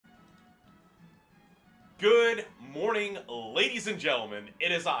Good morning, ladies and gentlemen.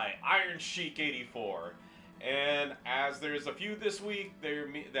 It is I, Iron Sheik 84. And as there's a few this week,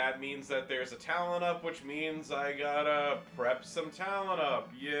 that means that there's a talent up, which means I gotta prep some talent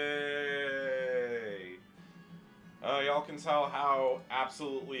up. Yay! Y'all can tell how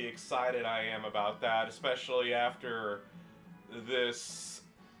absolutely excited I am about that, especially after this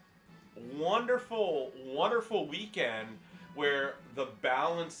wonderful, wonderful weekend where the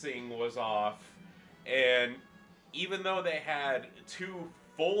balancing was off. And even though they had 2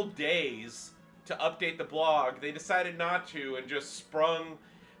 full days to update the blog, they decided not to and just sprung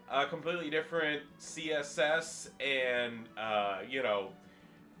a completely different CSS and,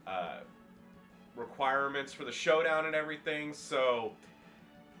 requirements for the showdown and everything. So,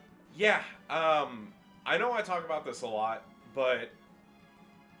 yeah, I know I talk about this a lot, but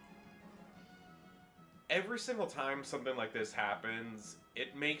every single time something like this happens,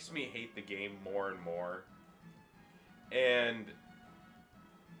 it makes me hate the game more and more. And,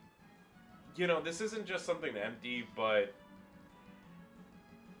 this isn't just something empty, but,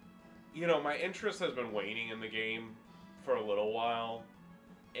 my interest has been waning in the game for a little while.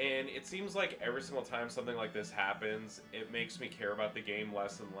 And it seems like every single time something like this happens, it makes me care about the game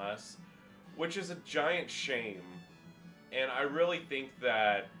less and less, which is a giant shame. And I really think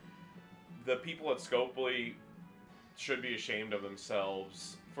that the people at Scopely should be ashamed of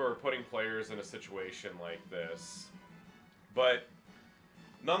themselves for putting players in a situation like this. But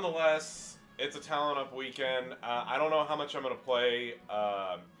nonetheless, it's a talent up weekend. I don't know how much I'm going to play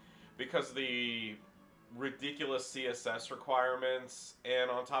because of the ridiculous CSS requirements.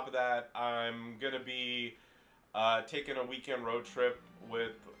 And on top of that, I'm going to be taking a weekend road trip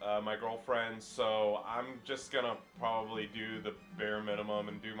with my girlfriend, so I'm just gonna probably do the bare minimum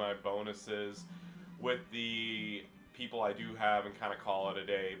and do my bonuses with the people I do have and kind of call it a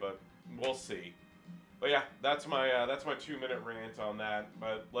day, but we'll see. But yeah, that's my 2-minute rant on that,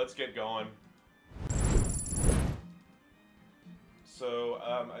 but let's get going. So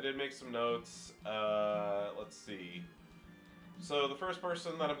I did make some notes. Let's see. So the first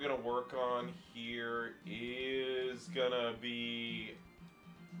person that I'm going to work on here is going to be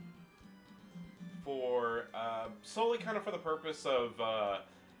for solely kind of for the purpose of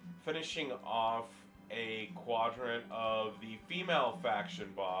finishing off a quadrant of the female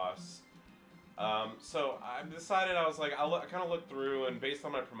faction boss. So I decided, I was like, I kind of looked through, and based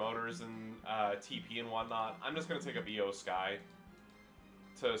on my promoters and TP and whatnot, I'm just going to take up EO Sky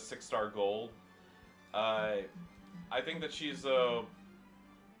to 6-star gold. I think that she's a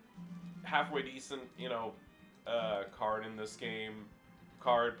halfway decent, card in this game.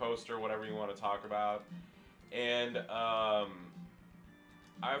 Card, poster, whatever you want to talk about. And I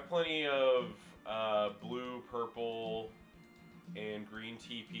have plenty of blue, purple, and green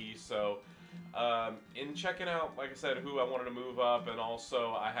TP. So in checking out, like I said, who I wanted to move up, and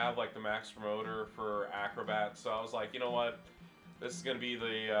also I have like the max promoter for Acrobat. So I was like, you know what? This is going to be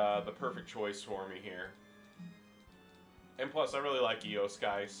the perfect choice for me here. And plus, I really like EO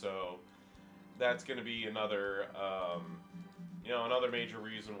Sky, so that's going to be another, another major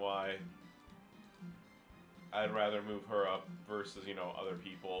reason why I'd rather move her up versus, other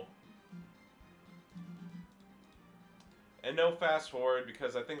people. And no fast forward,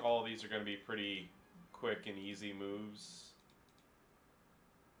 because I think all of these are going to be pretty quick and easy moves.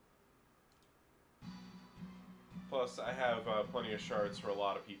 Plus, I have plenty of shards for a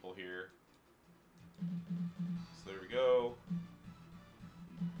lot of people here. So there we go.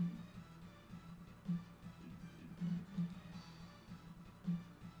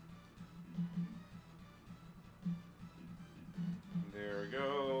 There we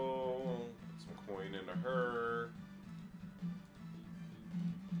go. Put some coin into her.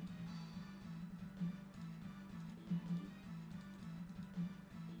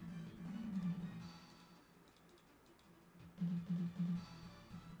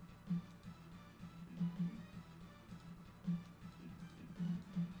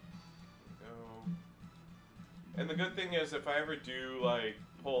 And the good thing is, if I ever do like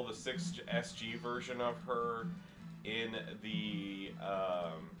pull the 6SG version of her in the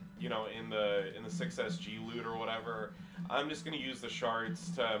in the 6SG loot or whatever, I'm just gonna use the shards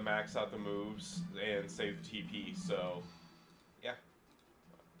to max out the moves and save TP. So yeah,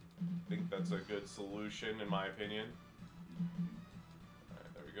 I think that's a good solution in my opinion.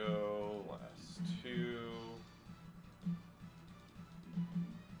 Alright, there we go. Last two.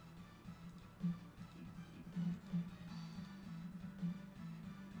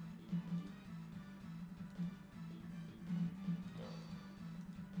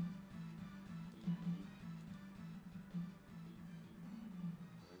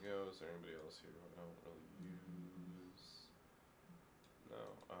 Is there anybody else here? I don't really No,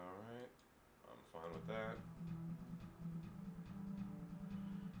 alright. I'm fine with that.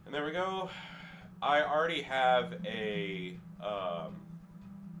 And there we go. I already have a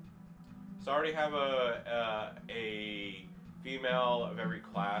so I already have a female of every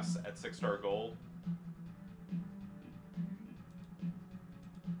class at 6-star gold.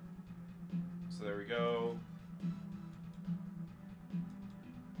 So there we go.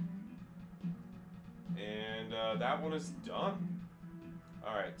 And that one is done.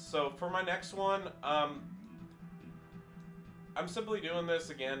 Alright, so for my next one, I'm simply doing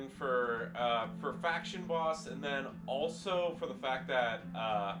this again for faction boss, and then also for the fact that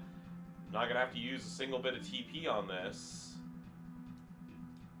I'm not gonna have to use a single bit of TP on this.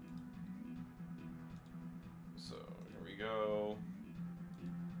 So here we go.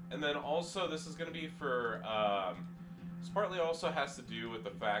 And then also this is gonna be for this partly also has to do with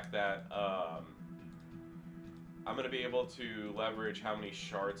the fact that I'm gonna be able to leverage how many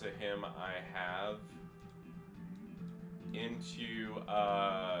shards of him I have into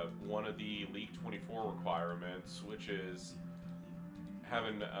one of the League 24 requirements, which is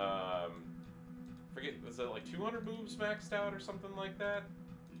having forget, was it like 200 moves maxed out or something like that?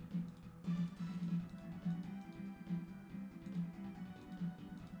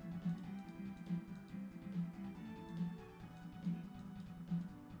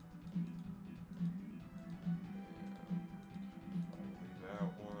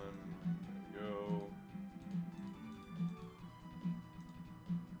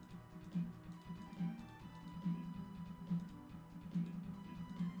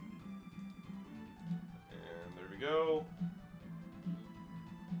 Go.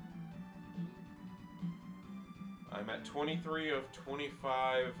 I'm at 23 of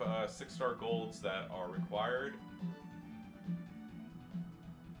 25 6-star golds that are required.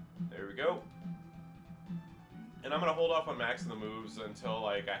 There we go. And I'm gonna hold off on maxing the moves until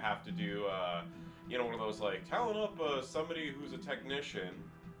like I have to do you know, one of those like talent up somebody who's a technician.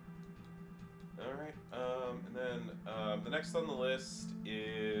 All right. And then the next on the list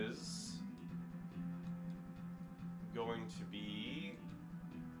is going to be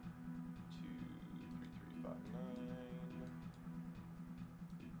 2, 3, 3, 5, 9.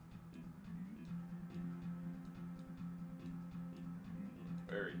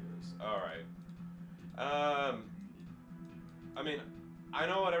 There he is. All right. I mean, I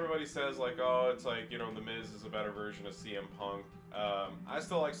know what everybody says, like, oh, it's like, you know, The Miz is a better version of CM Punk. I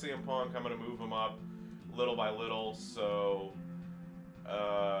still like CM Punk. I'm gonna move him up little by little. So,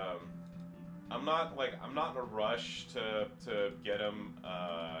 I'm not in a rush to get him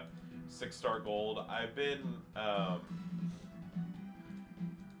 6-star gold. I've been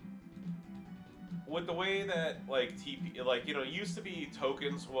with the way that like TP, like, you know, it used to be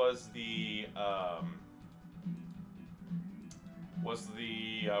tokens was the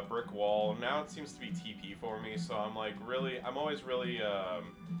brick wall. Now it seems to be TP for me. So I'm like I'm always really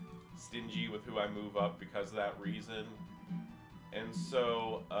stingy with who I move up because of that reason. And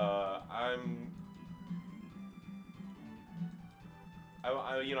so I'm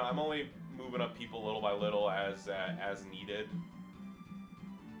only moving up people little by little as needed.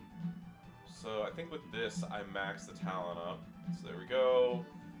 So I think with this I max the talent up. So there we go.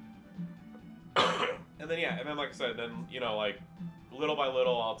 And then yeah, and then like I said, then you know, like little by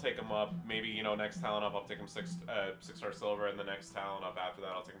little I'll take them up. Maybe, you know, next talent up I'll take them 6-star silver, and the next talent up after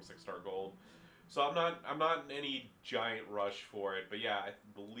that I'll take them 6-star gold. So I'm not in any giant rush for it, but yeah, I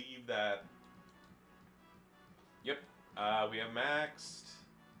believe that. Yep, we have maxed.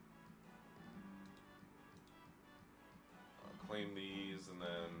 I'll claim these and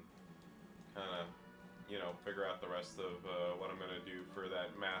then kind of, you know, figure out the rest of what I'm gonna do for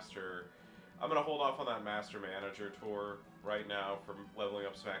that master. I'm gonna hold off on that master manager tour right now for leveling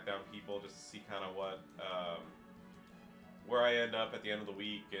up SmackDown people, just to see kind of what where I end up at the end of the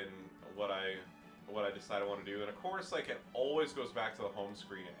week and what I decide I want to do. And of course, like, it always goes back to the home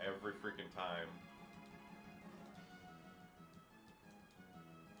screen every freaking time.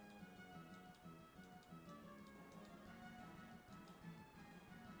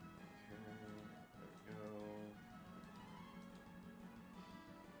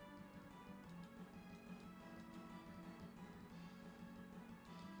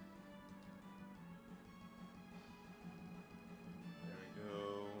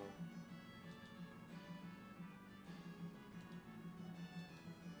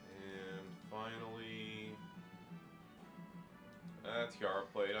 Tiara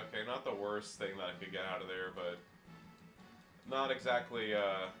plate. Okay, not the worst thing that I could get out of there, but not exactly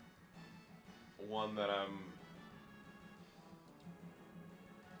one that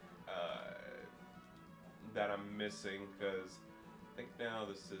I'm missing, because think now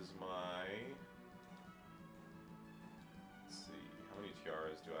this is my... Let's see, how many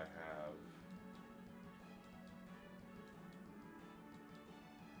tiaras do I have?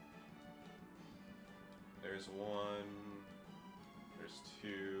 There's one, there's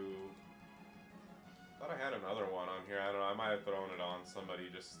two. I thought I had another one on here. I don't know, I might have thrown it on somebody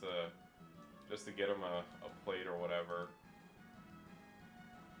just to get them a plate or whatever.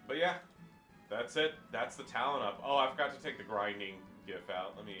 But yeah, that's it. That's the talent up. Oh, I forgot to take the grinding gif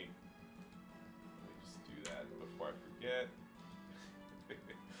out. Let me just do that before I forget.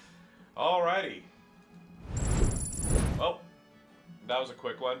 Alrighty. Well, that was a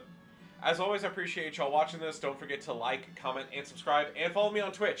quick one. As always, I appreciate y'all watching this. Don't forget to like, comment, and subscribe. And follow me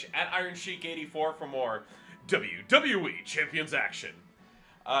on Twitch at IronSheik84 for more WWE Champions action.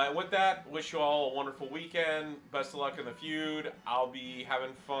 With that, wish you all a wonderful weekend. Best of luck in the feud. I'll be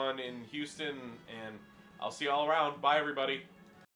having fun in Houston, and I'll see you all around. Bye, everybody.